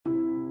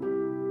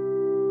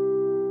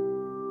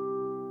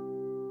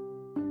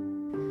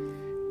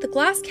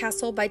Glass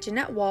Castle by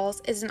Jeannette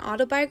is an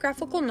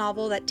autobiographical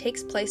novel that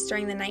takes place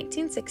during the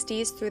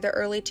 1960s through the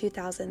early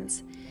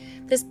 2000s.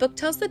 This book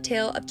tells the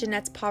tale of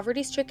Jeannette's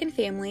poverty-stricken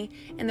family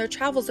and their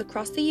travels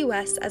across the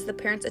U.S. as the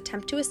parents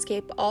attempt to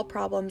escape all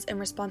problems and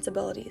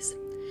responsibilities.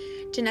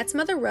 Jeannette's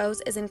mother,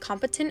 Rose, is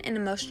incompetent and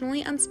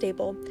emotionally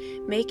unstable,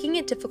 making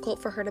it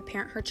difficult for her to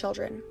parent her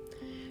children.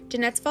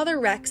 Jeannette's father,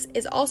 Rex,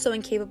 is also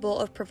incapable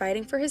of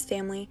providing for his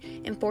family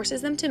and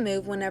forces them to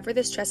move whenever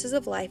the stresses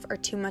of life are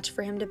too much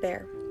for him to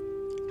bear.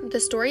 The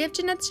story of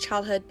Jeannette's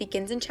childhood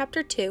begins in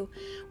Chapter 2,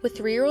 with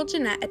 3-year-old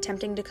Jeannette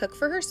attempting to cook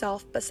for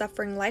herself but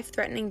suffering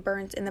life-threatening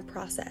burns in the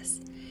process.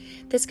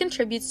 This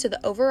contributes to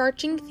the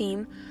overarching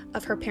theme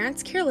of her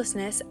parents'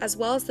 carelessness, as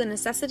well as the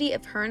necessity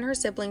of her and her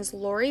siblings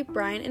Lori,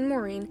 Brian, and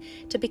Maureen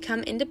to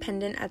become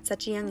independent at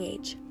such a young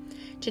age.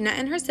 Jeannette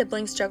and her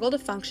siblings struggle to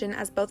function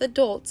as both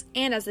adults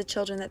and as the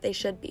children that they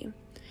should be.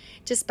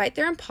 Despite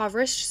their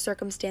impoverished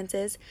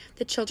circumstances,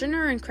 the children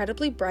are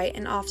incredibly bright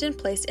and often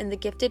placed in the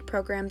gifted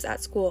programs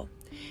at school.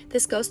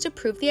 This goes to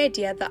prove the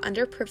idea that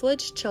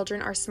underprivileged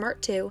children are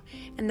smart too,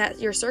 and that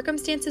your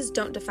circumstances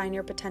don't define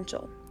your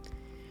potential.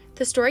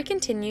 The story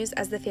continues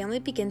as the family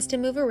begins to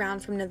move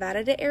around from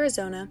Nevada to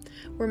Arizona,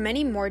 where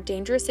many more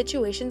dangerous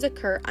situations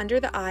occur under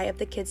the eye of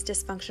the kids'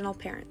 dysfunctional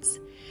parents.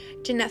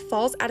 Jeannette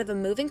falls out of a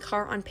moving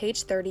car on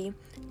page 30,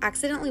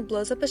 accidentally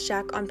blows up a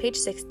shack on page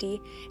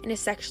 60, and is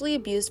sexually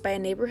abused by a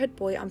neighborhood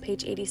boy on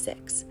page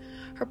 86.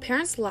 Her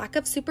parents' lack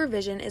of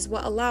supervision is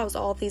what allows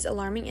all of these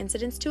alarming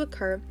incidents to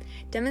occur,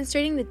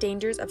 demonstrating the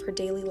dangers of her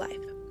daily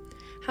life.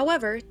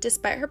 However,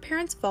 despite her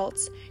parents'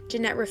 faults,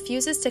 Jeannette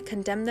refuses to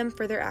condemn them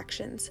for their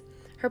actions.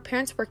 Her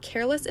parents were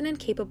careless and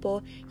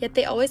incapable, yet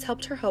they always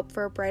helped her hope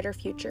for a brighter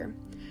future.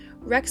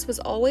 Rex was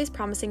always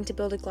promising to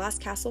build a glass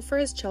castle for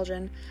his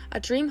children,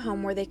 a dream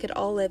home where they could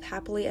all live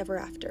happily ever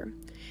after.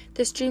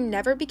 This dream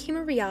never became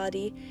a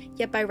reality,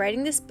 yet by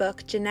writing this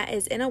book, Jeannette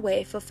is in a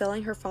way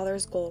fulfilling her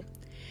father's goal.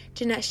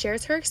 Jeannette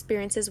shares her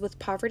experiences with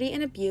poverty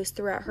and abuse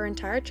throughout her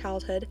entire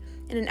childhood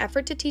in an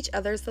effort to teach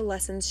others the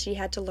lessons she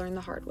had to learn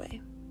the hard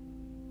way.